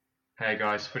Hey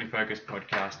guys, Footy Focus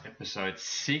Podcast episode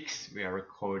 6. We are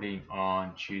recording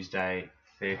on Tuesday,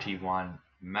 31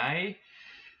 May.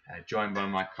 Joined by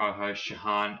my co-host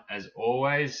Shahan as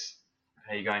always.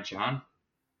 How you going, Shahan?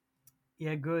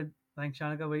 Yeah, good. Thanks,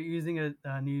 Shanika. We're using a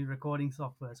new recording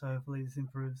software, so hopefully this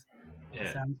improves the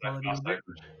Yeah, sound so quality far a so bit.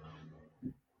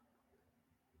 good.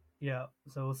 Yeah,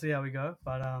 so we'll see how we go.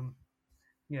 But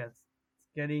yeah, it's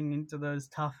getting into those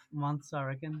tough months, I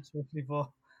reckon, especially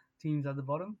for teams at the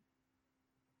bottom.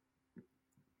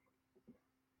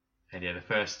 And yeah, the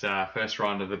first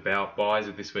round of the belt buys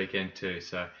are this weekend too.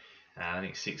 So I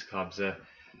think 6 clubs are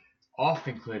off,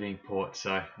 including Port.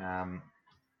 So yeah,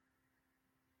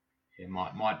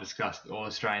 might discuss the All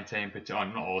Australian team, but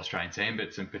not All Australian team,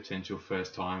 but some potential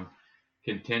first time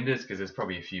contenders because there's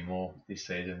probably a few more this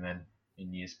season than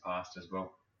in years past as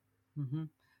well. hmm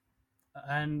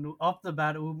And off the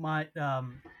bat, we might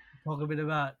talk a bit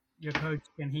about your coach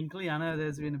Ken Hinkley. I know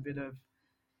there's been a bit of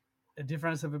a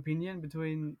difference of opinion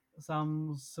between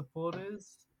some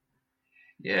supporters.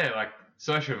 Yeah, like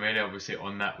social media obviously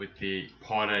on that with the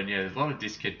pod, and yeah, there's a lot of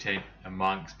discontent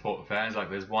amongst Port fans. Like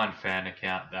there's one fan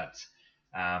account that's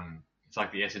it's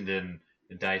like the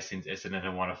day since Essendon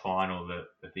have won a final,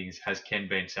 the things has Ken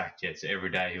been sacked yet? So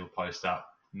every day he'll post up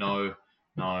no,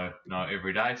 no, no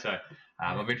every day. So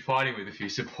Yeah. I've been fighting with a few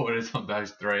supporters on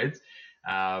those threads.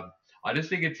 I just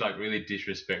think it's like really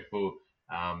disrespectful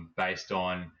based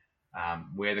on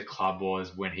where the club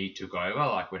was when he took over.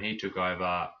 Like when he took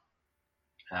over,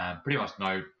 pretty much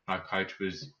no coach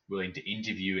was willing to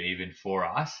interview even for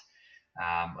us.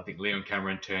 I think Leon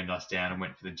Cameron turned us down and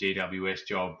went for the GWS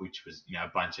job, which was a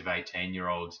bunch of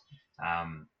 18-year-olds.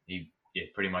 He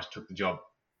pretty much took the job,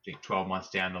 I think 12 months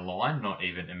down the line, not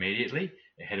even immediately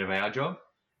ahead of our job.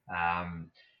 And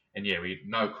yeah, we had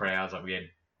no crowds. Like we had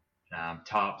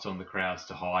tarps on the crowds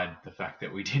to hide the fact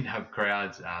that we didn't have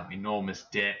crowds. Enormous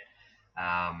debt.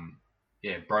 Um,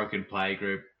 broken play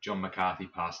group. John McCarthy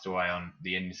passed away on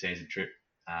the end of season trip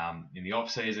in the off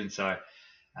season. So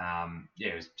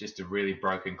it was just a really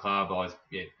broken club. I was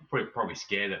probably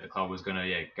scared that the club was going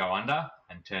to go under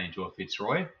and turn into a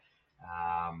Fitzroy.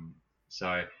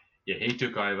 So he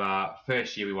took over.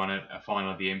 First year we won a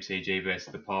final of the MCG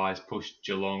versus the Pies, pushed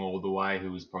Geelong all the way,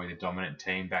 who was probably the dominant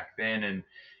team back then, and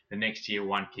the next year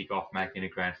won kick-off, making a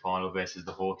grand final versus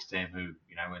the Hawks team, who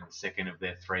were the second of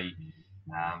their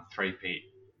three-peat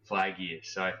flag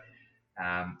years. So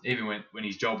even when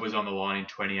his job was on the line in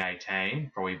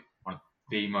 2018, probably one of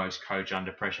the most coach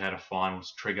under pressure had a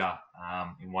finals trigger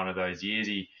in one of those years.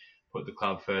 He put the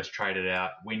club first, traded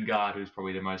out Wingard, who's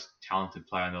probably the most talented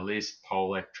player on the list,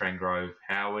 Polek, Trengrove,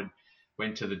 Howard,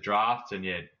 went to the draft, and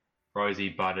Rosie,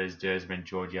 Butters, Dersman,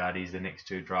 Georgiades, the next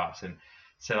 2 drafts, and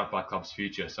set up our club's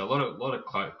future. So a lot of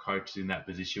coaches in that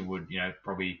position would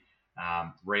probably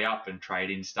re-up and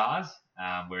trade in stars,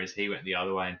 whereas he went the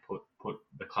other way and put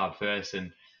the club first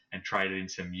and traded in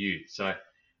some youth. So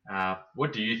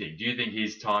what do you think? Do you think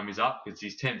his time is up? It's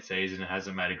his 10th season and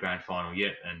hasn't made a grand final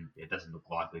yet, and it doesn't look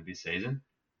likely this season.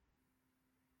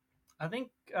 I think,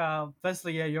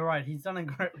 firstly, yeah, you're right. He's done a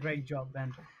great job,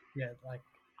 and yeah, like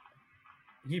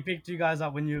he picked you guys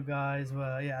up when you guys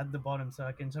were at the bottom, so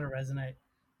I can sort of resonate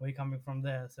where you're coming from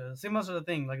there. So similar sort of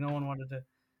thing. Like no one wanted to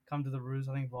come to the Roos.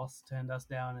 I think Voss turned us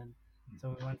down, and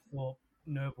so we went for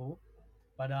Noble.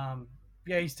 But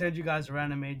he's turned you guys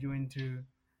around and made you into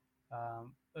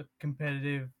a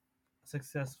competitive,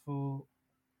 successful,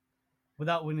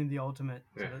 without winning the ultimate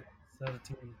Yeah, sort of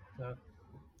team. So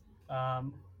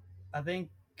um, I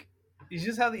think it's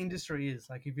just how the industry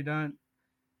is. Like if you don't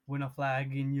win a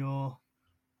flag in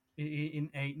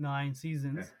 8 9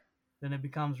 seasons, yeah, then it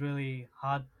becomes really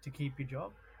hard to keep your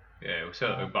job. yeah. We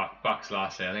saw it with Bucks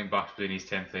last season. I think Bucks was in his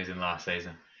 10th season last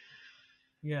season.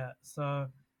 Yeah, so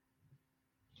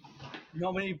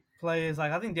not many players.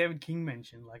 Like I think David King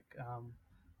mentioned, like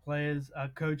players,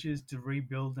 coaches to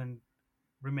rebuild and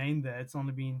remain there. It's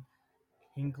only been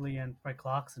Hinkley and Fred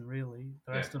Clarkson really.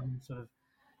 The Yeah, rest of them sort of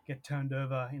get turned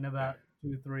over in yeah. about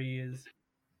 2 or 3 years.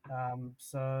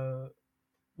 So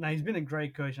no, he's been a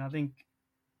great coach, and I think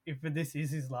if this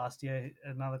is his last year,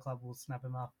 another club will snap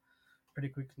him up pretty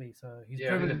quickly. So he's Yeah,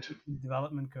 I proven think the he's a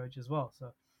development coach as well.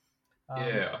 So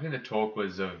I think the talk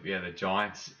was of the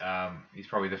Giants. He's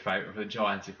probably the favourite for the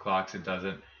Giants if Clarkson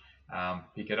doesn't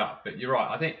pick it up. But you're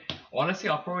right. I think honestly,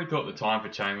 I probably thought the time for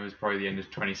Chamber was probably the end of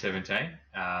 2017.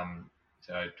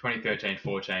 So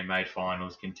 2013-14 made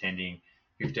finals, contending.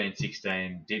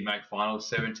 15-16 did make finals.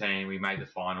 17 we made the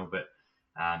final, but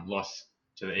lost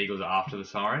to the Eagles after the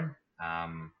siren.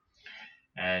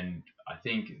 And I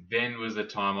think then was the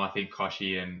time I think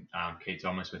Koshi and Keith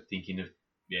Thomas were thinking of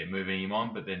moving him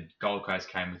on. But then Gold Coast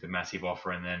came with a massive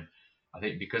offer, and then I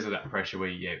think because of that pressure,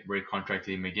 we recontracted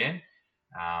him again.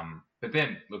 But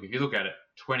then look, if you look at it,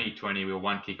 2020 we were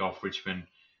one kick off Richmond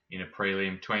in a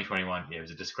prelim. 2021, it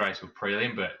was a disgraceful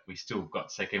prelim, but we still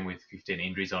got second with 15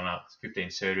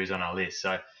 surgeries on our list.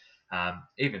 So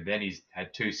even then, he's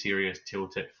had two serious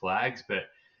tilted flags. But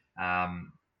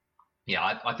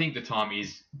I think the time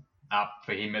is up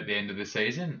for him at the end of the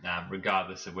season,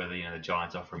 regardless of whether the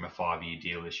Giants offer him a 5-year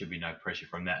deal. There should be no pressure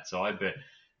from that side, but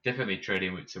definitely treat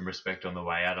him with some respect on the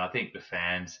way out. I think the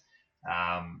fans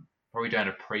probably don't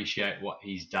appreciate what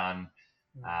he's done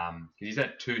because he's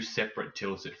had two separate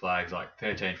tilted flags, like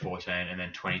 13, 14, and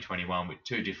then 2021 with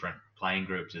two different playing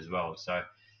groups as well. So,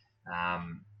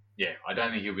 I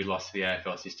don't think he'll be lost to the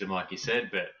AFL system, like you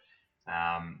said, but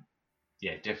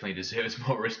definitely deserves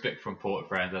more respect from Port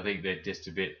fans. I think they're just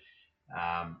a bit.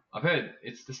 I've heard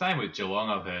it's the same with Geelong.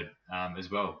 I've heard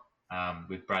as well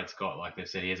with Brad Scott. Like they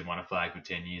said, he hasn't won a flag for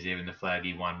 10 years. Even the flag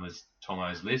he won was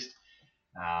Tomo's list.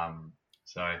 I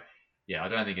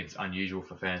don't think it's unusual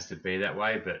for fans to be that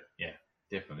way, but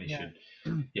definitely should.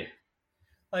 Yeah.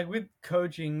 Like with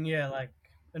coaching, like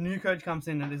a new coach comes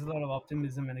in and there's a lot of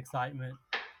optimism and excitement.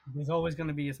 There's always going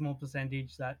to be a small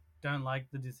percentage that don't like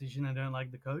the decision and don't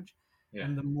like the coach. Yeah.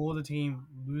 And the more the team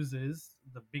loses,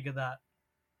 the bigger that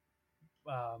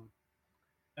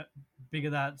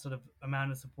sort of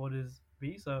amount of supporters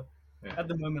be. So at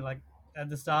the moment, like at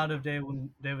the start of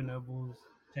David Noble's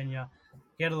tenure,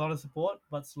 he had a lot of support,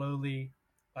 but slowly,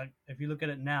 like if you look at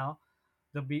it now,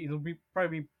 it'll be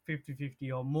probably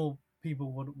 50-50 or more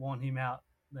people would want him out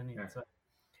than him. So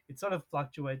it sort of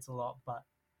fluctuates a lot, but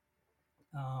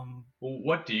well,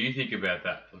 what do you think about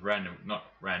that? Not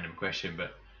random question,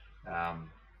 but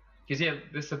because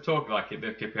there's some talk like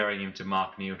they're comparing him to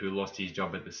Mark Neal, who lost his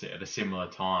job at a similar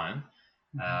time.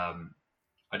 Mm-hmm.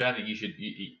 I don't think you should.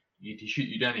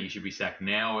 You don't think he should be sacked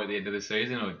now at the end of the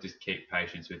season, or just keep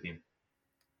patience with him?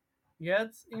 Yeah,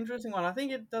 it's an interesting one. I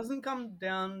think it doesn't come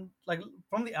down like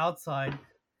from the outside.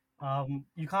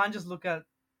 You can't just look at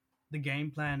the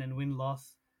game plan and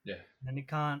win-loss. Yeah. And it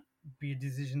can't be a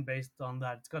decision based on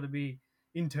that. It's got to be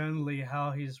internally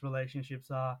how his relationships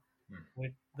are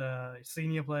with the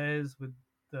senior players, with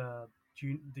the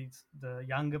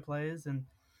younger players, and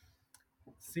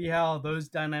see how those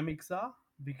dynamics are.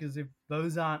 Because if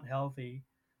those aren't healthy,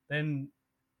 then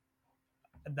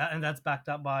that's backed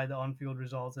up by the on-field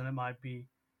results, and it might be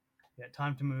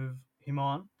time to move him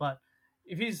on. But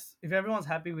if everyone's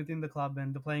happy within the club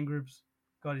and the playing group's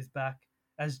got his back,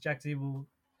 as Jack Ziebell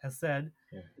has said,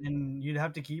 then you'd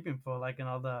have to keep him for like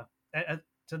another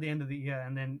to the end of the year,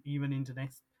 and then even into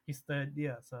his third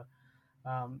year. So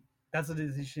that's a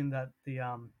decision that the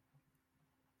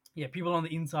people on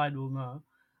the inside will know.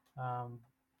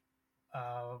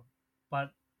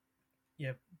 But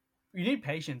you need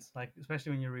patience, like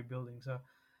especially when you're rebuilding. So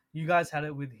you guys had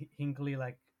it with Hinkley,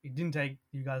 like it didn't take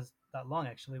you guys that long.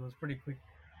 Actually, it was pretty quick.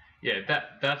 Yeah,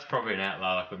 that's probably an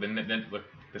outlier. But then look,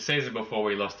 the season before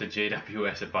we lost to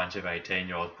GWS, a bunch of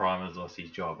 18-year-old primers lost his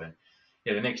job, and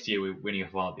the next year we're winning a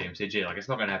final at the MCG. Like it's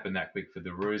not going to happen that quick for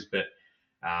the Roos, but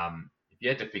if you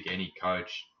had to pick any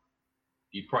coach,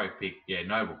 you'd probably pick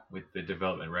Noble with the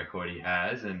development record he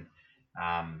has, and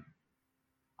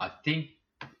I think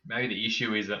maybe the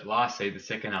issue is that the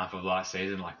second half of last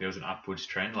season, like there was an upwards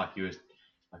trend. Like you was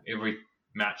like every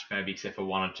match, maybe except for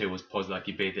one or two, was positive. Like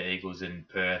you beat the Eagles in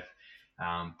Perth,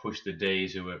 pushed the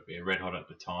D's who were red hot at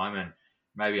the time, and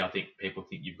maybe I think people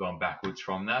think you've gone backwards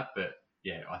from that. But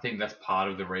I think that's part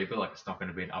of the rebuild. Like it's not going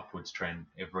to be an upwards trend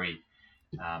every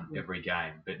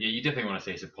game. But you definitely want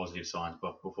to see some positive signs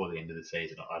before the end of the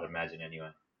season. I'd imagine anyway.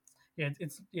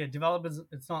 Yeah, developers.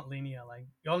 It's not linear. Like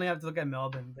you only have to look at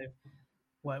Melbourne. They've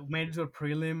made it to a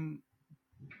prelim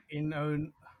in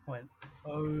 19.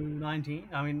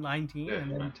 I mean 19,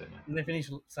 and then 19, and they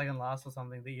finished second last or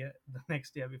something the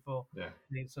next year before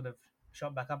they sort of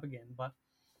shot back up again. But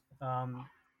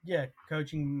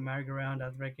coaching merry-go-round, I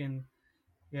reckon.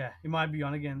 Yeah, he might be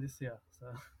on again this year.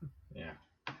 So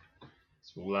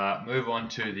So we'll move on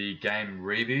to the game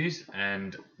reviews,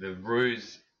 and the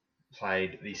Roos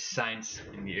played the Saints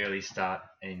in the early start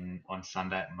on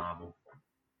Sunday at Marvel.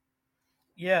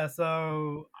 Yeah,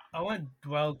 so I won't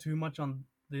dwell too much on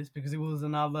this because it was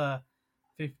another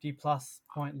 50-plus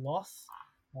point loss.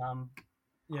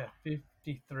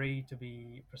 53 to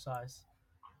be precise.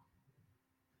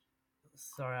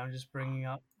 Sorry, I'm just bringing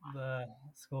up the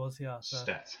scores here. So,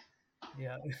 stats.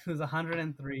 Yeah, it was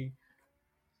 103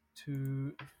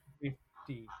 to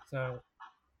 50. So,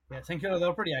 St Kilda, they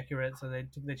were pretty accurate, so they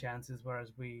took their chances,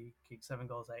 whereas we kicked 7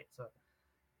 goals, 8. So,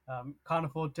 Can't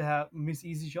afford to have miss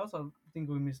easy shots. I think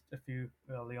we missed a few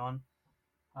early on.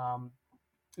 Um,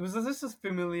 it was just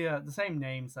familiar, the same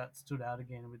names that stood out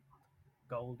again with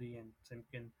Goldie and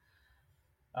Simpkin.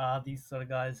 These sort of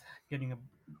guys getting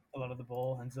a lot of the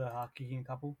ball and Zaha kicking a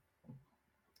couple.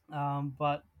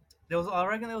 But I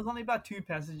reckon there was only about two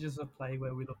passages of play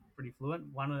where we looked pretty fluent.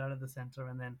 One out of the center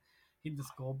and then hit the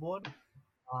scoreboard.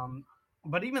 Um,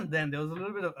 but even then, there was a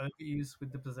little bit of overuse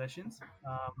with the possessions.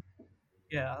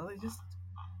 Yeah, just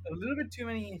a little bit too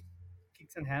many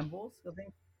kicks and handballs, I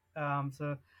think.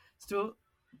 So still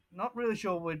not really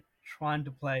sure what we're trying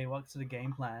to play. What's the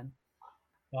game plan?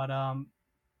 But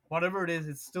whatever it is,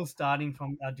 it's still starting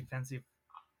from our defensive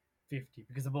 50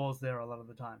 because the ball's there a lot of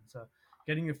the time. So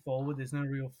getting it forward, there's no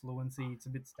real fluency. It's a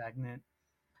bit stagnant.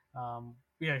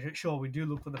 Yeah, sure, we do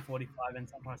look for the 45 and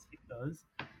sometimes hit those,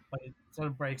 but it sort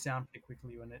of breaks down pretty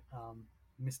quickly when it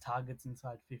miss targets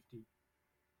inside 50.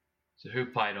 So who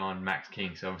played on Max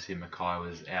King? So obviously Mackay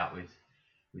was out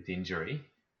with injury.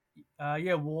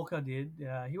 Yeah, Walker did.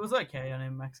 He was okay. And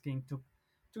then Max King took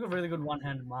a really good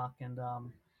one-handed mark and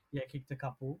yeah, kicked a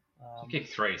couple. He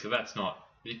kicked three, so that's not.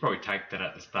 You probably take that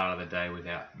at the start of the day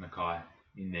without Mackay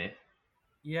in there.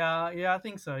 Yeah, I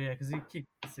think so. Yeah, because he kicked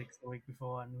six the week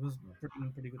before and was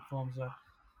in pretty good form. So,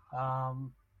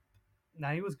 no,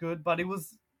 he was good, but it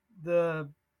was the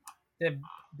their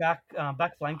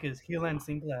back flankers, Hill and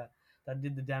Sinclair, that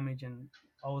did the damage, and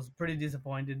I was pretty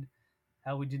disappointed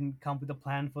how we didn't come with a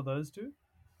plan for those two.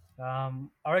 I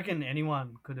reckon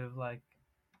anyone could have like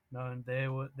known they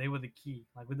were the key.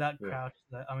 Like with that crouch,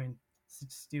 I mean,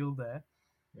 still there.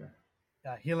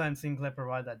 Yeah. Hill and Sinclair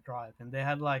provide that drive, and they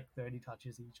had like 30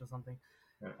 touches each or something.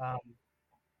 Yeah.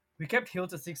 We kept Hill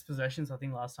to 6 possessions, I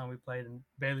think, last time we played, and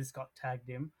Bailey Scott tagged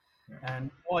him. Yeah.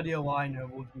 And no idea why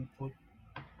Noble didn't put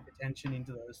attention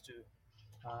into those two.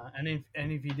 And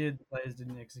if he did, the players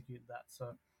didn't execute that.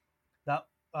 So that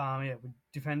yeah, we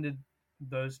defended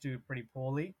those two pretty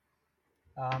poorly.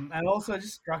 And also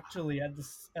just structurally at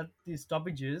the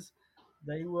stoppages,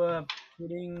 they were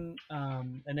putting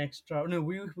an extra. No,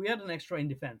 we had an extra in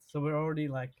defense, so we're already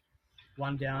like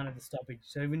one down at the stoppage.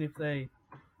 So even if they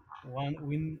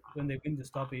win when they win the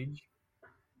stoppage,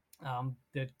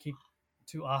 they'd kick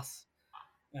to us.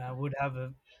 Would have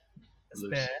a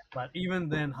spare, but even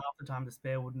then, half the time the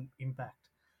spare wouldn't impact,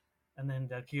 and then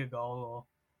they'd kick a goal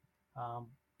or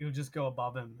it would just go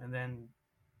above him, and then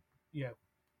yeah,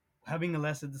 having a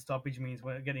less at the stoppage means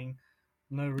we're getting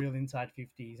no real inside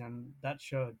 50s, and that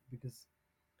showed because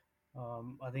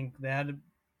I think they had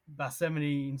about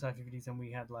 70 inside 50s, and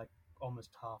we had like almost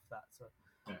half that. So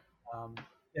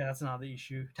yeah, that's another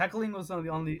issue. Tackling was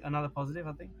only another positive.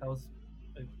 I think that was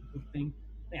a good thing.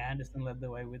 I think Anderson led the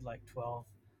way with like 12.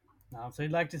 So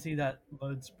you'd like to see that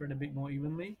load spread a bit more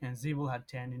evenly, and Zebel had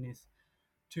 10 in his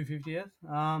 250th.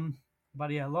 But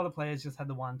yeah, a lot of players just had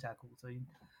the one tackle, so you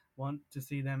want to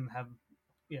see them have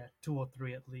two or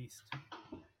three at least.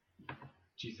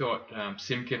 Do you thought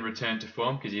Simpkin returned to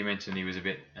form? Because you mentioned he was a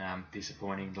bit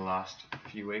disappointing the last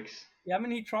few weeks. Yeah, I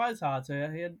mean, he tries hard. So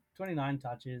he had 29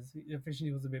 touches. His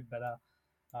efficiency was a bit better.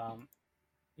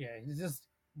 Yeah, he just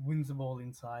wins the ball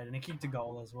inside, and he kicked a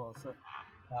goal as well. So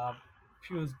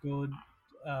he was good.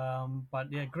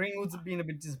 But yeah, Greenwood's been a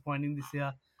bit disappointing this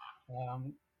year.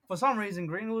 For some reason,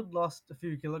 Greenwood lost a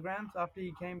few kilograms after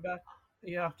he came back.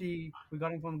 Yeah, after we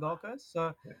got him from Gold Coast.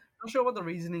 So not sure what the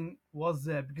reasoning was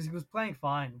there because he was playing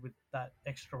fine with that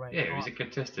extra weight. Yeah, he was a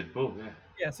contested bull.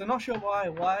 Yeah, so not sure why.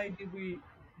 Why did we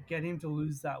get him to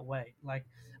lose that weight? Like,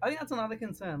 I think that's another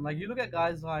concern. Like, you look at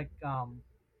guys like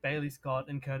Bailey Scott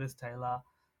and Curtis Taylor,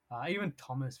 even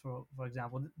Thomas, for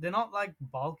example. They're not like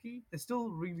bulky. They're still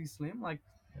really slim. Like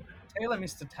Taylor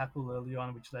missed a tackle early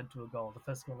on, which led to a goal, the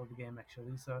first goal of the game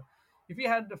actually. So if he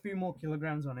had a few more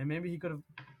kilograms on him, maybe he could have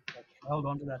held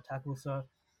on to that tackle. So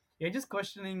yeah, just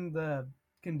questioning the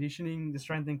conditioning, the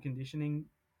strength and conditioning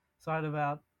side of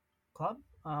our club.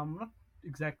 I'm not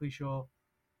exactly sure.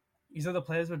 Is it the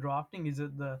players we're drafting? Is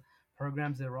it the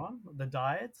programs they're on? The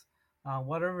diets?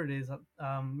 Whatever it is.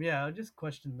 Yeah, I just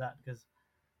question that because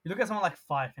you look at someone like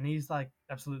Fife and he's like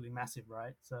absolutely massive,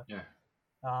 right? So yeah.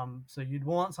 So you'd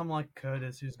want someone like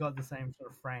Curtis who's got the same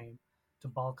sort of frame to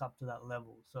bulk up to that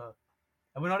level. So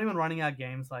and we're not even running our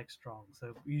games like strong.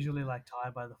 So usually like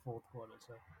tied by the fourth quarter.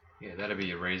 So yeah, that'd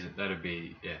be a reason. That'd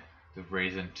be the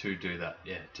reason to do that.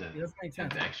 Yeah, to have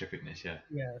the extra fitness. Yeah.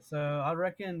 Yeah. So I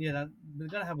reckon that we're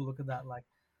gonna have a look at that. Like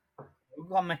we've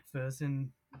got McPherson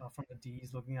from the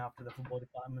D's looking after the football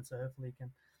department, so hopefully he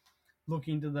can look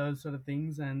into those sort of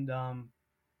things and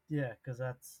yeah, because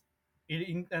that's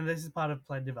it. And this is part of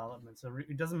play development. So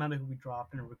it doesn't matter who we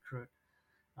draft and recruit.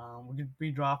 We could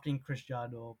be drafting Chris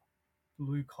Judd or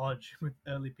Luke Hodge with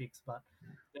early picks, but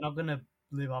they're not going to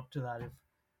live up to that if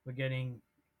we're getting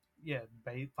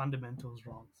fundamentals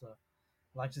wrong. So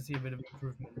I'd like to see a bit of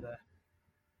improvement there.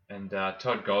 And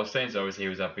Todd Goldstein's obviously he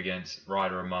was up against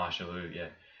Ryder and Marshall, who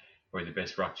probably the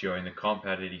best ruck duo in the comp.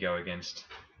 How did he go against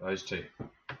those two?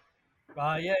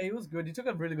 Yeah, he was good. He took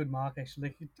a really good mark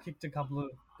actually. He kicked a couple of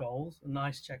goals, a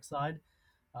nice check side.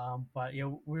 But yeah,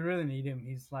 we really need him.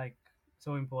 He's like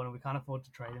so important. We can't afford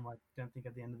to trade him. I don't think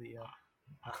at the end of the year.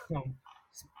 Um,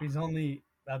 he's only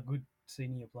a good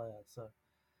senior player. So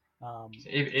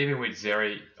Even with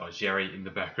Jerry in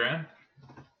the background.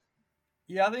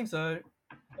 yeah, I think so.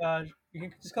 You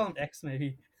can just call him X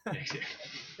maybe.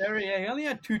 Yeah, he only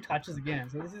had 2 touches again,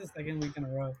 so this is the second week in a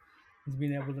row he's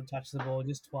been able to touch the ball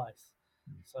just twice.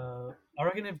 So I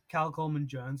reckon if Cal Coleman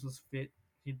Jones was fit,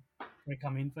 he'd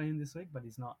come in for him this week, but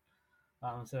he's not.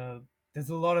 So there's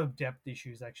a lot of depth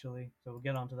issues actually. So we'll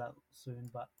get onto that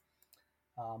soon. But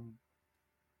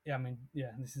yeah, I mean,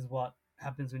 yeah, this is what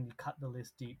happens when you cut the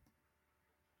list deep.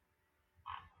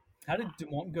 How did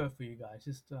Dumont go for you guys?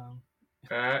 He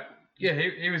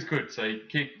was good. So he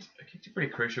kicked a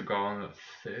pretty crucial goal in the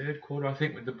third quarter, I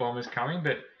think, with the Bombers coming.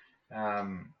 But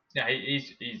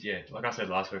he's like I said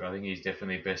last week, I think he's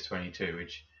definitely best 22.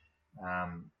 Which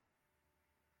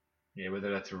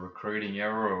whether that's a recruiting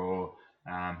error or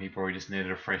he probably just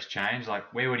needed a fresh change.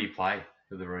 Like, where would he play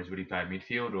for the Roos? Would he play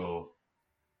midfield or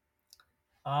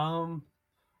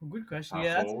Good question.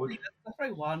 forward? That's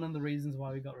probably one of the reasons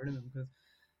why we got rid of him because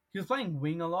he was playing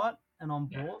wing a lot and on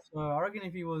ball. So I reckon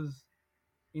if he was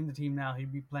in the team now,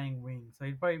 he'd be playing wing. So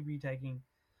he'd probably be taking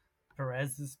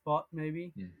Perez's spot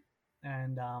maybe.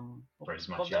 And Perez is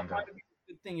much younger. Might have been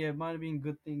a good thing. Yeah, it might have been a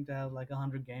good thing to have like a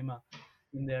 100 gamer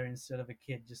in there instead of a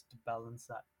kid just to balance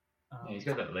that. He's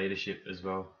got that leadership as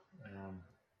well.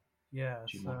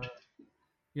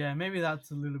 Maybe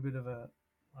that's a little bit of a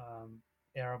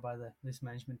error by this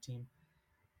management team.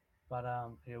 But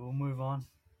we'll move on.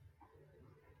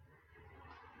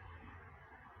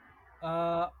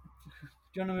 Do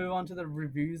you want to move on to the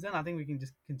reviews then? I think we can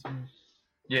just continue.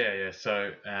 Yeah.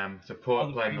 So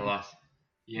Port played the last.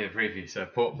 Yeah, review. So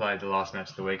Port played the last match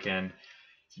of the weekend.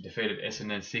 He defeated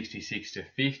Essendon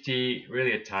 66-50.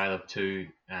 Really a tale of two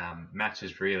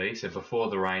matches, really. So before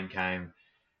the rain came,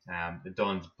 the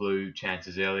Dons blew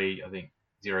chances early. I think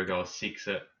 0 goals, 6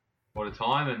 at quarter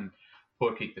time, and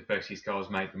Port kicked the first 6 goals,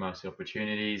 made the most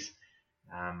opportunities.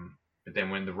 But then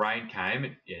when the rain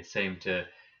came,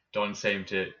 Dons seemed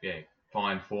to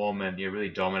find form and really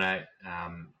dominate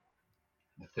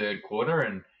the third quarter,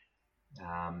 and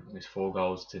it was 4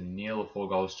 goals to nil or 4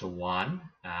 goals to 1,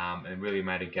 and really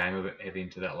made a game of it heading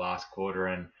into that last quarter.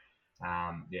 And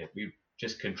we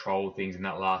just controlled things in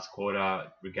that last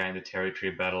quarter, regained the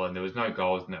territory battle, and there was no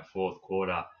goals in that fourth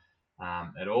quarter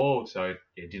at all. So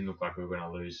it didn't look like we were going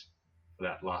to lose for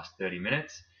that last 30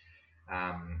 minutes.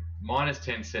 Minus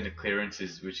 10 centre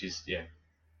clearances, which is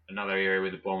another area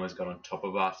where the Bombers got on top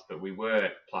of us, but we were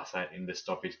at +8 in the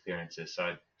stoppage clearances, so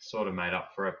it sort of made up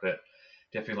for it. But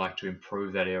definitely like to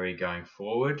improve that area going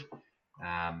forward.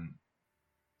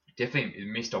 Definitely a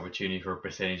missed opportunity for a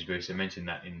percentage boost. I mentioned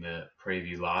that in the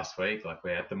preview last week. Like,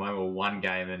 we're at the moment 1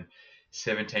 game and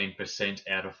 17%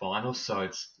 out of finals, so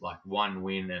it's like 1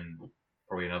 win and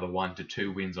probably another 1 to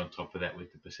 2 wins on top of that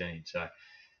with the percentage. So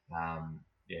I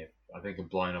think a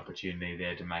blown opportunity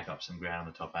there to make up some ground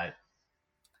on the top 8.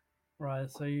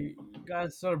 Right, so you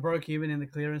guys sort of broke even in the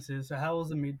clearances. So how was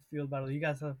the midfield battle? You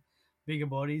guys have bigger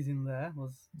bodies in there.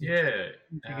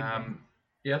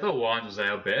 I thought Wines was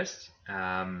our best.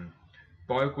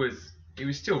 Boak was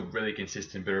still really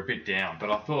consistent, but a bit down.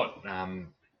 But I thought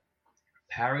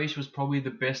Parrish was probably the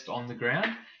best on the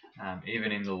ground,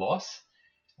 even in the loss.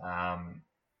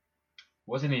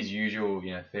 Wasn't his usual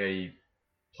 30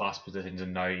 plus possessions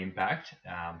and no impact.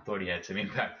 Thought he had some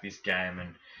impact this game,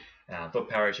 and I thought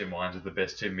Parrish and Wines were the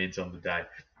best 2 mids on the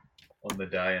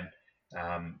day.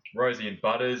 And Rosie and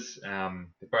Butters,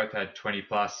 they both had 20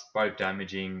 plus, both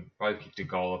damaging, both kicked a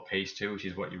goal apiece too, which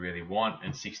is what you really want,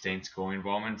 and 16 scoring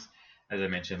involvements. As I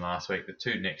mentioned last week, the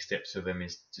 2 next steps for them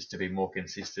is just to be more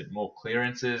consistent, more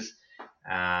clearances,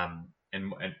 and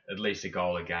at least a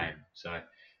goal a game. So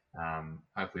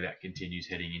hopefully that continues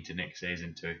heading into next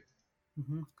season too.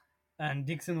 Mm-hmm. And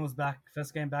Dixon was back,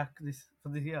 first game back for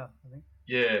this year, I think.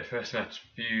 Yeah, first match,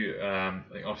 few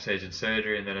off-season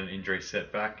surgery and then an injury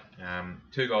setback.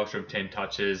 2 goals from 10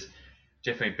 touches,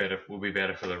 definitely will be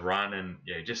better for the run, and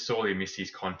just sorely missed his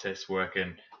contest work.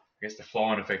 And I guess the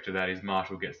flow-on effect of that is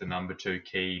Marshall gets the number 2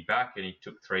 key back, and he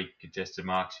took 3 contested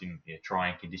marks in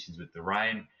trying conditions with the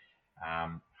rain.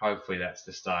 Hopefully that's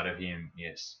the start of him,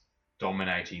 yes,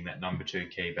 dominating that number two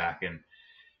key back, and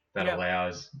that Yeah.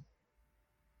 allows.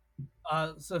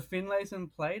 So Finlayson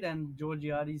played and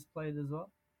Georgiades played as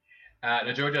well.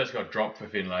 Now Georgios got dropped for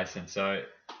Finlayson, so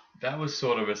that was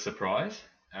sort of a surprise.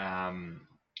 Um,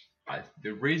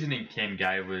 the reasoning Ken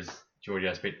gave was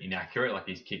Georgios a bit inaccurate, like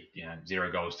he's kicked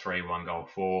 0 goals 3, 1 goal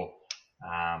 4,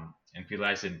 and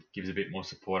Finlayson gives a bit more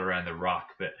support around the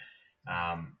ruck, but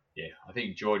yeah, I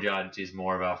think Georgiades is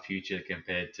more of our future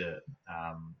compared to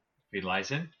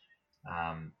Finlayson.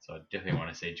 So I definitely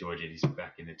want to see Georgiades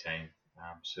back in the team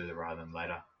sooner rather than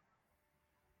later.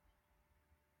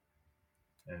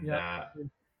 And Yeah.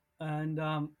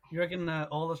 And you reckon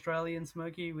all Australian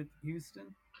Smokey with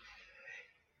Houston?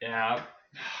 yeah,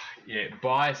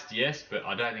 biased, yes, but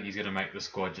I don't think he's going to make the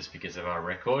squad just because of our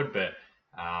record. But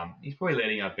he's probably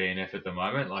leading our BNF at the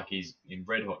moment. Like he's in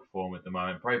red hot form at the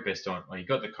moment. Probably best on. He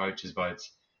got the coaches'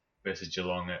 votes versus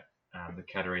Geelong at the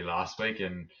Cattery last week,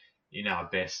 and in our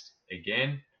best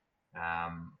again.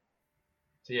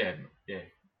 So yeah,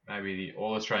 maybe the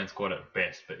All Australian squad at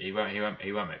best, but he won't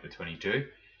make the 22.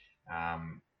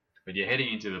 But yeah,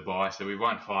 heading into the bye, so we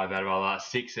won 5 out of our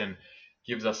last 6, and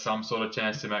gives us some sort of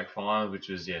chance to make finals, which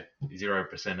was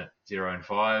 0% at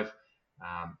 0-5.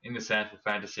 In the Sanford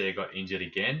Fantasy, I got injured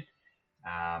again.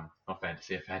 Not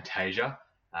Fantasy, Fantasia.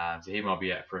 So he might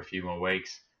be out for a few more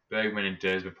weeks. Bergman and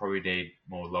Dersman probably need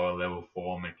more lower level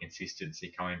form and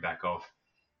consistency coming back off.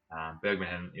 Bergman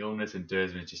had an illness and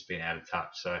Dersman's just been out of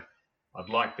touch. So I'd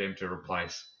like them to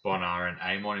replace Bonar and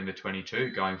Amon in the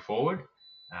 22 going forward,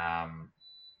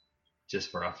 just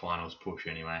for our finals push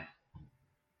anyway.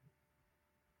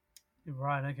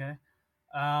 Right. Okay.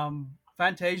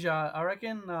 Fantasia, I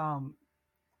reckon.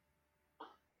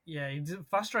 Yeah, it's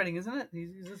frustrating, isn't it?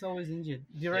 He's just always injured.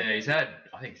 Do you reckon? Yeah, he's had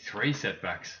I think 3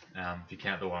 setbacks if you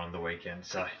count the one on the weekend.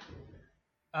 So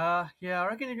Yeah, I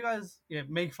reckon if you guys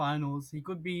make finals, he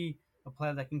could be a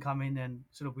player that can come in and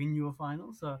sort of win you a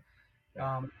final. So,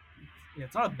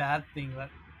 it's not a bad thing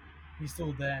that he's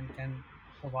still there and can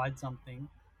provide something.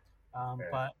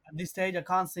 But at this stage, I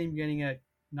can't see him getting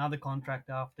another contract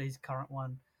after his current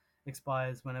one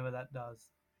expires, whenever that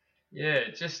does. yeah,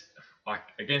 just like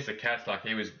against the Cats, like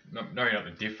he was not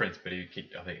the difference, but he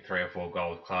kicked I think 3 or 4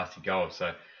 goals, classy goals.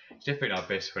 So it's definitely our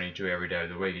best 22 every day of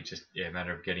the week. It's just a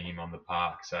matter of getting him on the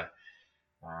park. So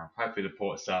hopefully the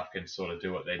Port staff can sort of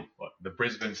do what the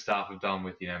Brisbane staff have done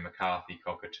with McCarthy,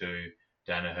 Cockatoo,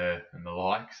 Danaher, and the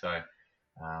like. So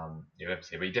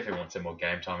we definitely want some more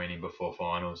game time in him before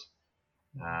finals.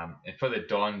 And for the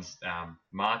Dons,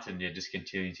 Martin, just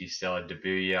continues his stellar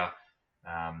debut year.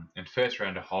 And first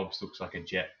round of Hobbs looks like a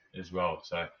jet as well.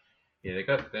 So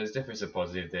there's definitely some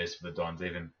positive there for the Dons,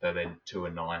 even though they're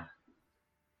 2-9.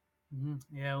 Mm-hmm.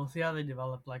 Yeah, we'll see how they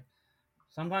develop. Like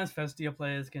sometimes first year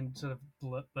players can sort of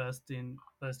burst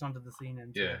onto the scene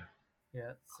and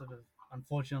sort of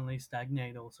unfortunately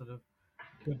stagnate or sort of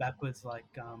go backwards, like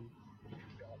Tom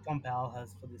Powell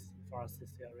has for us this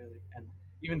year, really, and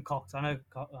even Cox. I know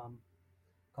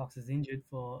Cox is injured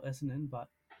for Essendon, but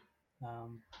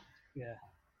yeah.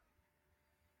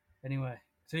 Anyway,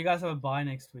 so you guys have a bye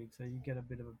next week, so you get a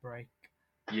bit of a break.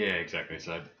 Yeah, exactly.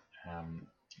 So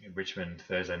Richmond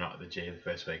Thursday night at the G, the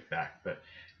first week back. But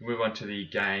we move on to the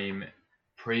game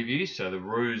preview. So the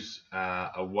Roos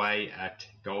are away at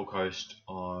Gold Coast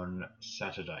on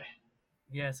Saturday.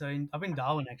 Yeah, so up in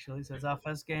Darwin actually. So it's our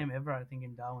first game ever, I think,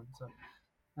 in Darwin. So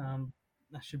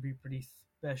that should be pretty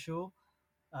special.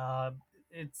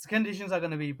 Its conditions are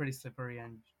going to be pretty slippery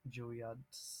and dewy,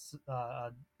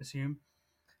 I'd assume.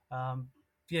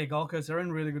 Gold Coast are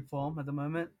in really good form at the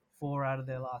moment. 4 out of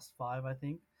their last 5, I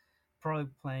think. Probably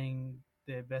playing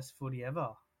their best footy ever.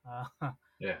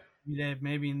 Yeah.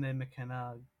 Maybe in their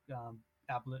McKenna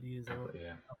Ablett years, they were not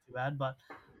too bad. But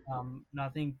I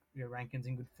think Rankin's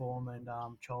in good form, and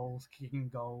Chol's kicking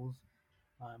goals.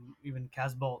 Even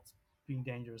Casbolt's being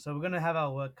dangerous. So we're going to have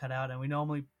our work cut out, and we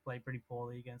normally play pretty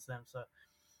poorly against them. So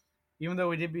even though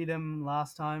we did beat them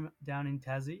last time down in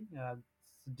Tassie,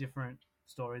 it's a different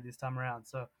story this time around.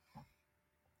 So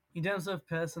in terms of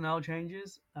personnel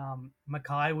changes,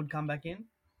 Mackay would come back in.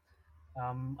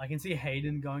 I can see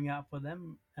Hayden going out for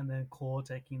them, and then Core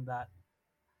taking that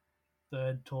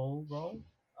third tall role.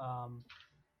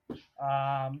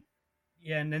 And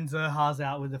then Zerha's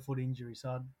out with a foot injury, so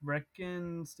I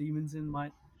reckon Stevenson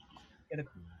might get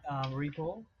a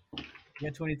recall. He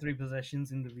had 23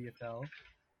 possessions in the VFL.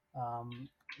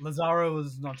 Lazaro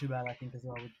was not too bad, I think, as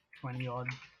well, with 20 odd.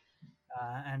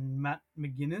 And Matt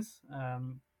McGuinness,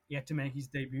 yet to make his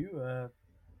debut.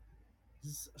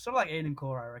 Sort of like Aiden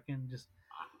Core, I reckon, just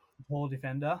a tall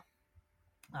defender.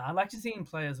 I'd like to see him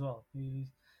play as well. He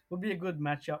would be a good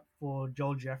matchup for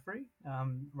Joel Jeffrey, Yeah.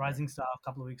 rising star a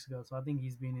couple of weeks ago. So I think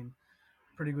he's been in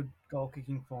pretty good goal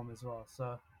kicking form as well.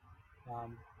 So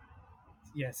um,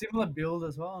 yeah, similar build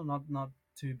as well, not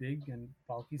too big and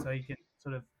bulky, so he can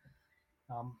sort of.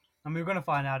 I mean, we're going to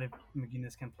find out if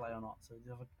McGuinness can play or not. So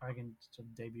I can sort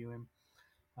of debut him.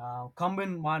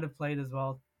 Combin might have played as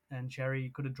well, and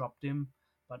Cherry could have dropped him,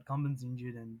 but Combin's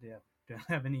injured, and yeah, don't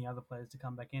have any other players to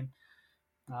come back in.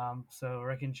 So I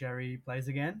reckon Cherry plays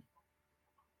again.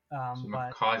 So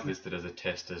But Mackay's listed as a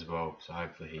test as well, so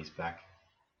hopefully he's back.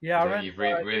 yeah, I Because reckon,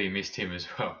 you've really missed him as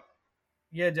well.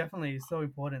 yeah, definitely, it's so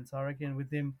important. So I reckon with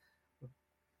him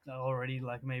already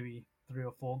like maybe 3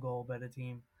 or 4 goal better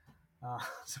team,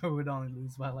 so we'd only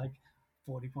lose by like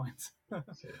 40 points. So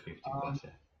 50 um, plus, yeah.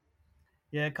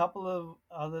 yeah, a couple of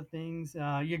other things.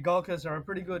 Your Gold Coast are a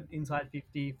pretty good inside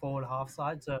 50 forward half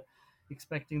side, so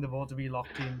expecting the ball to be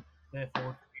locked in there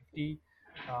forward 50,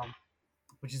 um,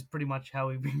 which is pretty much how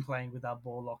we've been playing with our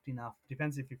ball locked in our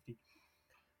defensive 50.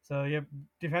 So yeah,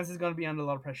 defense is going to be under a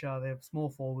lot of pressure. Their small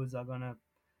forwards are going to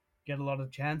get a lot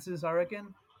of chances, I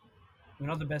reckon. We're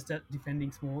not the best at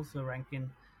defending small, so Rankin,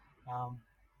 um,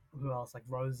 who else like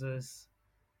Roses,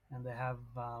 and they have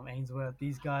Ainsworth.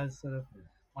 These guys sort of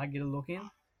might get a look in.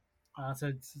 So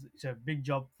it's a big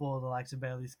job for the likes of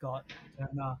Bailey Scott,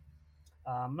 Turner.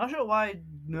 Not sure why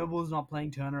Noble's not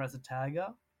playing Turner as a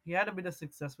tagger. He had a bit of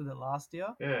success with it last year.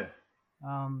 Yeah.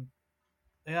 Um,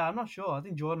 yeah, I'm not sure. I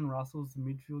think Jordan Russell's the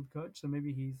midfield coach, so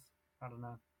maybe he's, I don't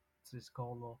know, it's his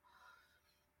call or.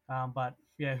 But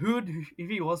yeah, who would, if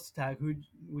he was to tag, who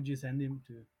would you send him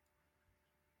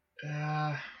to?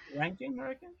 Uh, Ranking, I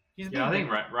reckon. He's yeah, been I there.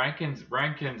 think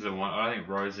Rankin's the one. I think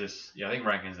Roses. Yeah, I think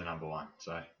Rankin's the number one.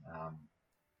 So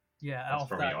Yeah, that's off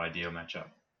probably that. the ideal matchup.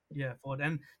 Yeah, forward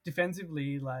and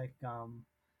defensively, like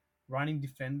running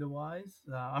defender wise.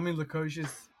 I mean,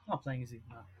 Lukosius not playing, is he?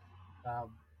 No.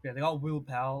 Yeah, they got Will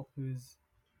Powell, who's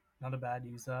not a bad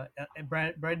user.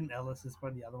 Braden Ellis is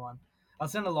probably the other one. I'll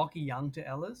send a Lockie Young to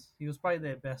Ellis. He was probably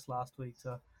their best last week,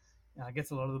 so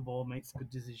gets a lot of the ball, makes good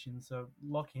decisions. So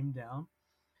lock him down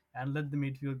and let the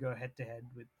midfield go head to head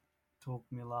with Talk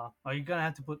Miller. Oh, you're gonna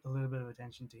have to put a little bit of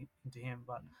attention into him,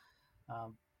 but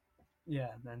um, yeah,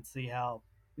 then see how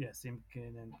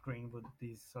Simpkin and Greenwood,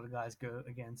 these sort of guys go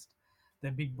against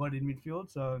their big bodied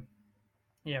midfield. So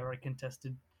yeah, very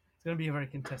contested. It's going to be a very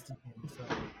contested game. So,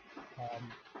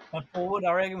 but forward,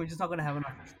 I reckon we're just not going to have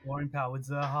enough scoring power with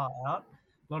Zaha out.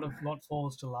 A lot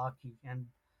falls to Larky, and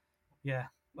yeah,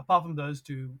 apart from those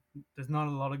two, there's not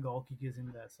a lot of goal kickers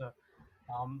in there. So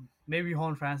maybe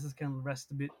Horn Francis can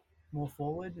rest a bit more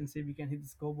forward and see if he can hit the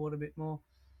scoreboard a bit more.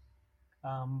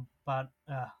 But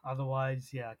otherwise,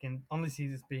 yeah, I can only see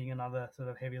this being another sort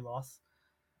of heavy loss.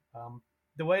 Um,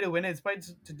 the way to win it is probably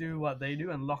to do what they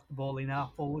do and lock the ball in our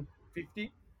forward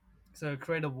 50. So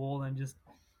create a wall and just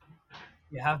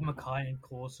have Mackay and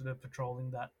Core sort of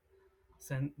patrolling that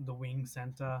the wing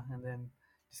center, and then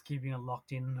just keeping it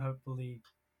locked in. And hopefully,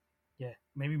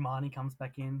 maybe Marnie comes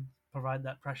back in, provide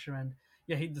that pressure, and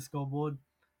hit the scoreboard.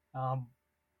 Um,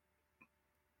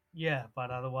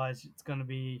 but otherwise it's going to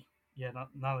be not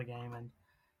another game, and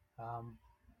um,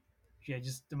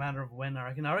 just a matter of when. I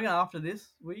reckon after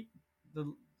this week,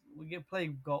 we get play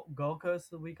Gold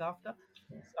Coast the week after.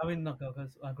 I mean, not Gold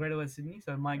Coast, Greater West Sydney,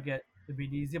 so it might get a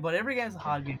bit easier. But every game's a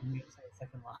hard game for me to say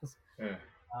second last. Yeah.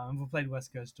 We've played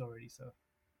West Coast already, so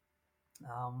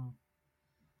um,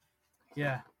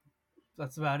 yeah,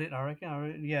 that's about it. I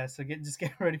reckon. So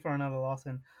get ready for another loss,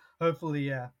 and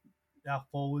hopefully, our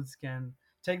forwards can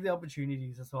take the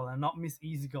opportunities as well and not miss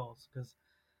easy goals because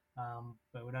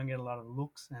but we don't get a lot of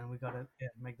looks, and we got to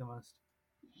make the most.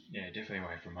 Yeah, definitely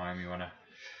away from home. You want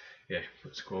to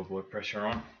put scoreboard pressure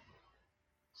on.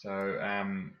 So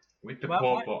with the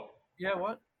Port bot. Yeah,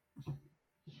 what?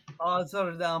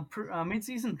 So the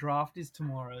mid-season draft is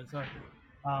tomorrow. So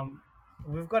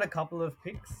we've got a couple of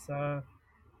picks. So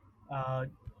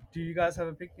do you guys have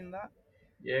a pick in that?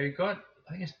 Yeah, we got.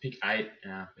 I think it's pick 8.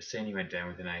 Bassini went down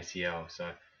with an ACL, so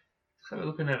we're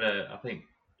looking at I think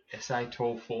SA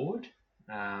tall forward,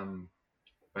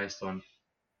 based on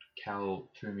Cal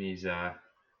Toomey's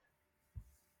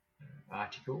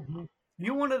article.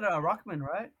 You wanted a Ruckman,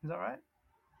 right? Is that right?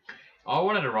 I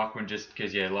wanted a Rockman just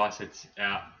because Lycett's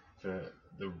out for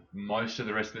the most of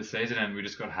the rest of the season, and we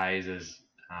just got Hayes as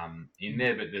in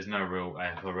there, but there's no real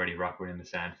AFL ready Ruckman in the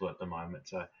Sandful at the moment.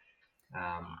 So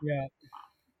yeah.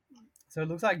 So it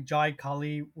looks like Jai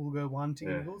Cully will go 1 to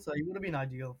Yeah. Eagles. So he would have been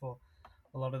ideal for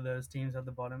a lot of those teams at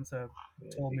the bottom. So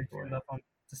tall big boy. midfielder from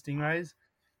the Stingrays.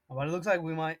 But it looks like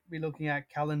we might be looking at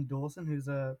Callan Dawson, who's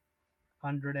a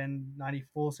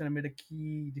 194 centimeter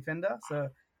key defender. So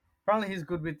apparently he's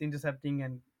good with intercepting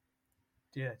and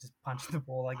just punching the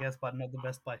ball, I guess, but not the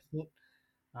best by foot.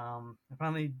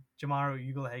 Apparently Jamaro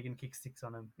Ugelhagen kicked 6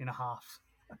 on him in a half.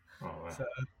 Oh, wow. So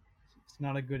it's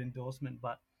not a good endorsement,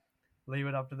 but leave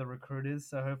it up to the recruiters.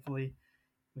 So hopefully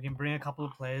we can bring a couple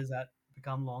of players that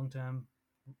become long-term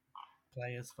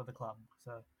players for the club.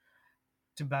 So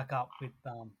to back up with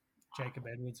Jacob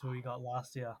Edwards, who we got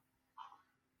last year.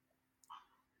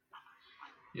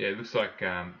 Yeah, it looks like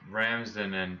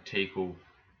Ramsden and Teakle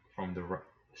from the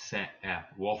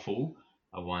Waffle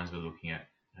are ones we're looking at.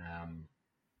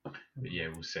 But yeah,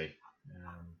 we'll see.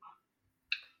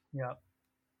 Yeah.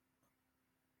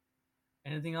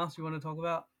 Anything else you want to talk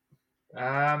about?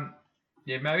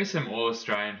 Yeah, maybe some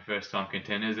All-Australian first-time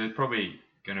contenders. There's probably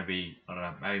going to be, I don't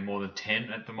know, maybe more than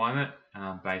 10 at the moment,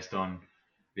 based on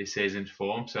this season's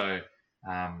form. So,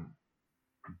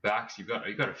 backs, you've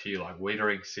got a few like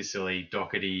Wiedering, Sicily,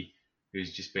 Doherty,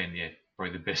 who's just been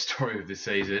probably the best story of the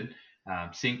season.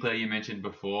 Sinclair, you mentioned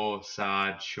before,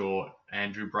 Sard, Short,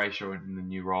 Andrew Brayshaw in the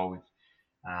new role with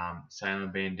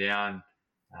Salem being down.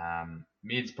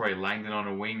 Mid's probably Langdon on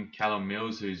a wing, Callum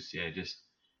Mills, who's just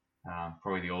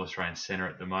probably the All-Australian centre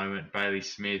at the moment, Bailey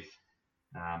Smith,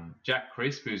 Jack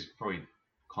Crisp, who's probably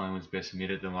Collingwood's best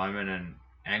mid at the moment, and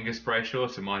Angus Brayshaw,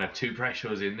 so might have two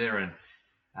Brayshaws in there, and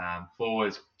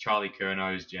forwards, Charlie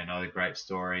Curnow's another great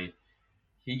story.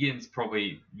 Higgins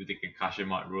probably with the concussion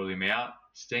might rule him out.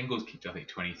 Stengel's kicked I think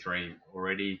 23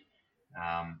 already.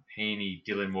 Heaney,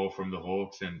 Dylan Moore from the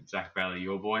Hawks, and Zach Bailey,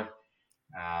 your boy.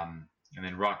 And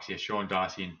then Rucks, Sean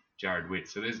Darcy and Jared Witt.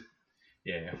 So there's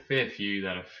a fair few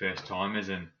that are first timers,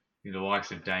 and the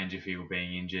likes of Dangerfield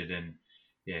being injured, and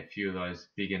a few of those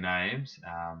bigger names,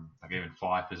 like even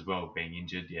Fife as well being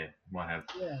injured. Might have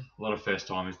a lot of first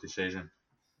timers this season.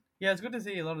 Yeah, it's good to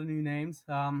see a lot of new names.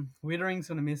 Wittering's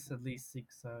going to miss at least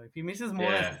 6, so if he misses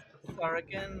more than 6, I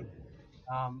reckon.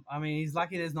 I mean, he's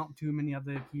lucky there's not too many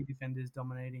other key defenders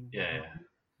dominating.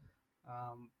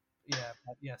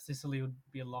 Sicily would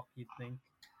be a lock, you'd think.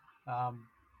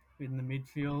 In the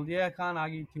midfield, can't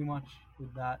argue too much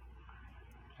with that.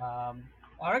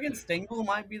 I reckon Stengel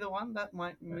might be the one that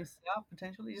might miss out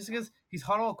potentially, just because he's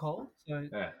hot or cold. So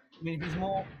I mean, if he's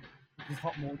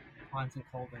hot more times than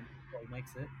cold, then he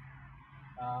makes it.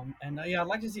 I'd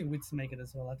like to see Witts make it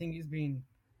as well. I think he's been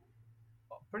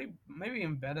maybe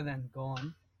even better than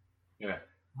Gorn. Yeah.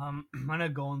 I know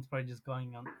Gorn's probably just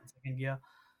going on second gear.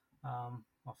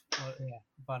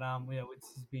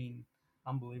 Witts has been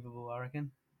unbelievable, I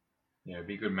reckon. Yeah, it'd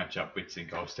be a good matchup, Witts and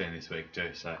Goldstein this week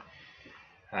too. So,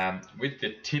 with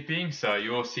the tipping, so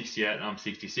you're 68 and I'm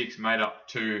 66, made up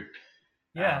to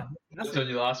that's on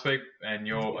you last week, and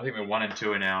I think we're 1 and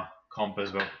 2 in our comp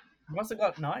as well. You must have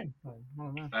got 9. I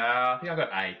don't know. I think I got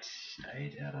 8. I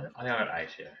think I got 8.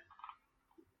 Yeah.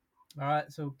 All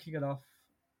right, so kick it off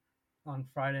on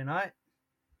Friday night.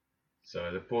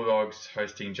 So the Bulldogs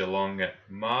hosting Geelong at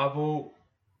Marvel.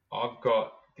 I've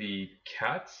got the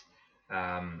Cats.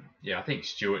 I think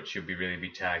Stewart should really be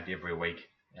tagged every week.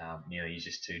 Nearly, he's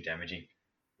just too damaging.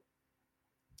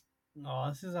 Oh,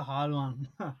 this is a hard one.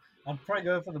 I'd probably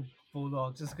go for the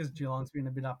Bulldogs just because Geelong's been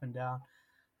a bit up and down.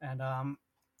 And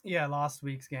last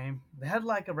week's game, they had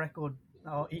like a record,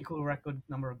 equal record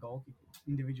number of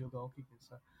individual goal kickers.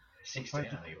 So 16, I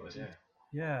think it was,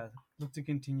 Yeah, look to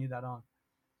continue that on.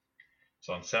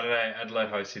 So on Saturday, Adelaide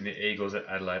hosting the Eagles at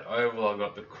Adelaide Oval. I've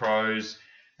got the Crows.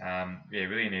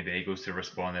 Really need the Eagles to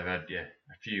respond. They've had a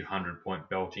few 100-point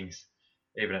beltings,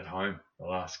 even at home, the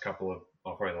last probably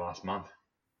the last month.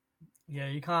 Yeah,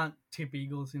 you can't tip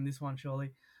Eagles in this one,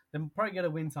 surely. They'll probably get a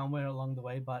win somewhere along the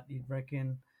way, but you'd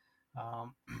reckon,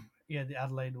 the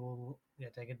Adelaide will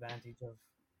take advantage of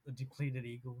the depleted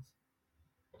Eagles.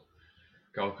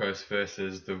 Gold Coast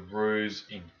versus the Roos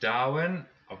in Darwin.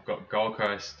 I've got Gold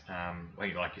Coast. I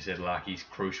think, like you said, Larky's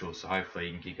crucial, so hopefully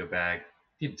he can kick a bag.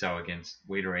 Did so against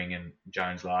Wiedering and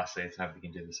Jones last season. Hope he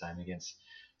can do the same against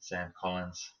Sam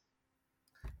Collins.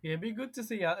 Yeah, it'd be good to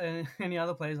see any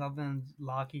other players other than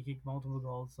Larky kick multiple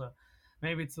goals. So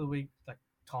maybe it's a week like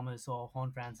Thomas or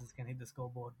Horn-Francis can hit the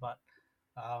scoreboard. But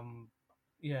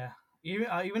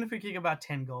even if we kick about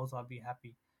 10 goals, I'd be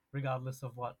happy, regardless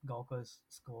of what Gold Coast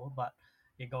score. But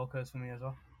Gold Coast for me as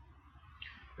well.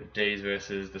 The D's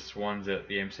versus the Swans at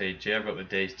the MCG. I've got the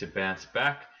D's to bounce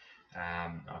back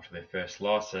after their first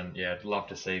loss, and I'd love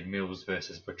to see Mills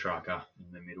versus Petrarca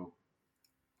in the middle.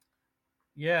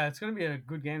 Yeah, it's going to be a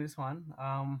good game, this one.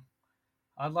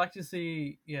 I'd like to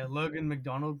see Logan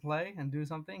McDonald play and do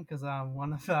something, because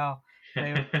one of our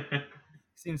players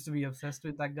seems to be obsessed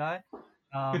with that guy.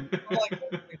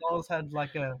 The goals had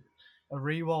like a a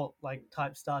Rewalt like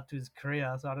type start to his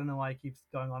career, so I don't know why he keeps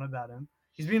going on about him.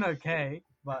 He's been okay,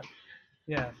 but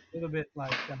yeah, a little bit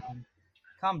like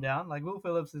calm down. Like Will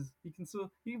Phillips is, he can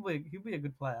still he'll be a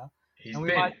good player, He's and we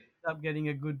been might end up getting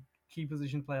a good key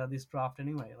position player this draft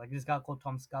anyway. Like this guy called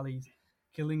Tom Scully's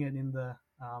killing it in the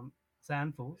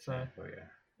Sandful. So Sample, yeah.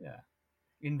 yeah,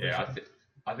 in Yeah, vision.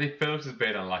 I think Phillips has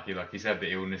been unlucky. Like he's had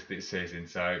the illness this season,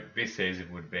 so this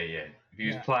season would be if he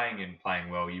was Yeah, playing and playing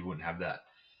well, you wouldn't have that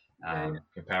yeah, yeah.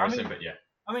 I comparison. mean, But yeah,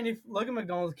 if Logan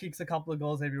McDonald kicks a couple of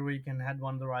goals every week and had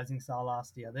one of the Rising Star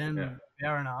last year, yeah, then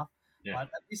fair enough. yeah. But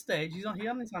at this stage, he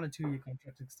only signed a 2-year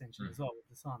contract extension Mm. as well with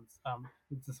the Suns,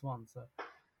 with the Swans. So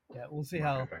yeah, we'll see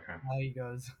Might go how back home. he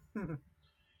goes.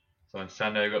 So on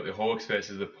Sunday, we've got the Hawks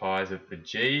versus the Pies at the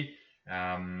G.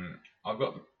 I've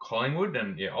got Collingwood,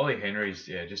 and yeah, Ollie Henry's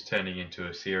just turning into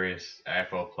a serious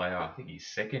AFL player. I think he's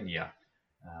second year,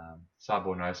 sub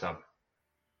or no sub.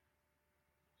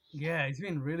 Yeah, he's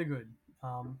been really good.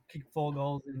 Kicked 4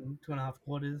 goals in 2.5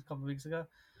 quarters a couple of weeks ago.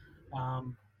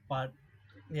 But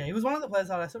yeah, he was one of the players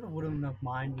that I sort of wouldn't have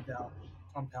mind without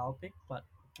Tom Powell pick. But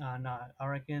no, I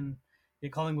reckon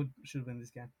Collingwood should win this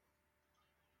game.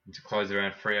 And to close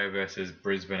around, Freo versus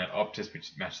Brisbane at Optus,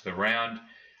 which matched the round.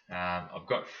 I've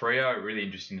got Freo. Really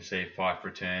interesting to see if Fife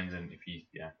returns and if he's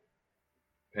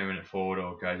permanent forward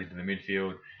or goes into the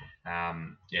midfield.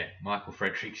 Michael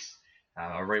Fredericks.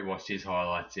 I rewatched his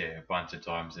highlights a bunch of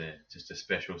times. Just a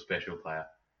special player.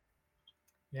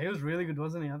 Yeah, he was really good,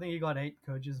 wasn't he? I think he got 8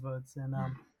 coaches' votes, and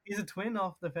he's a twin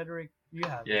of the Frederick you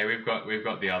have. Yeah, we've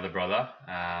got the other brother.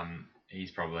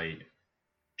 He's probably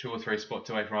 2 or 3 spots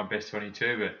away from our best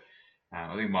 22, but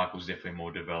I think Michael's definitely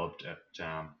more developed at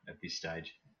this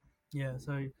stage. Yeah,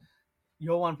 so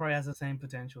your one probably has the same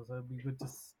potential, so it'd be good to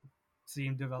see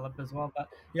him develop as well. But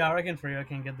yeah, I reckon Freo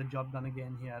can get the job done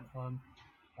again here at home.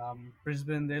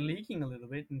 Brisbane, they're leaking a little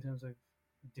bit in terms of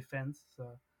defense,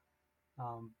 so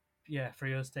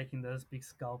Freo's taking those big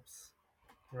scalps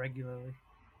regularly.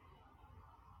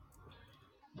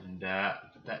 And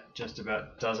that just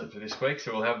about does it for this week.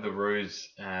 So we'll have the Roos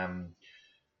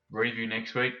review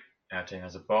next week. Our team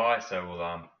has a bye, so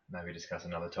we'll maybe discuss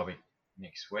another topic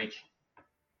next week.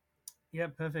 Yeah,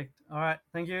 perfect. All right,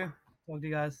 thank you. Talk to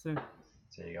you guys soon.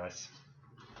 See you guys.